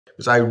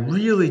Because I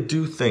really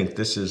do think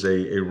this is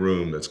a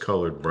room that's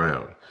colored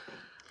brown.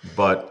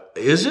 But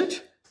is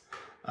it?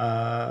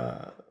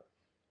 I'm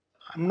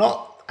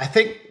not, I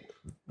think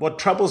what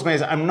troubles me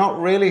is I'm not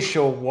really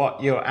sure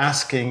what you're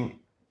asking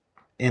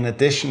in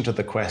addition to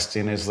the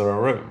question, is there a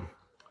room?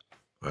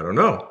 I don't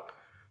know.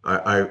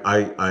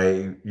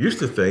 I used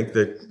to think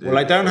that. Well,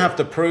 I don't have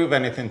to prove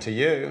anything to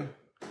you.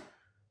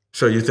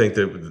 So you think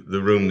that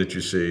the room that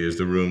you see is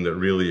the room that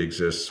really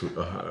exists?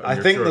 I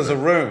think there's a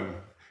room.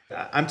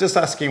 I'm just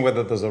asking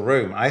whether there's a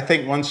room. I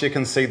think once you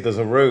concede there's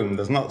a room,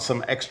 there's not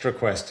some extra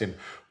question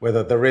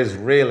whether there is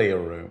really a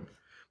room.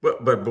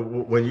 But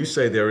when you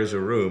say there is a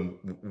room,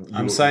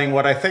 I'm saying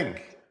what I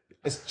think.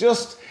 It's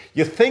just,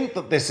 you think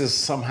that this is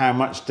somehow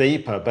much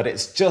deeper, but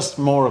it's just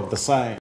more of the same.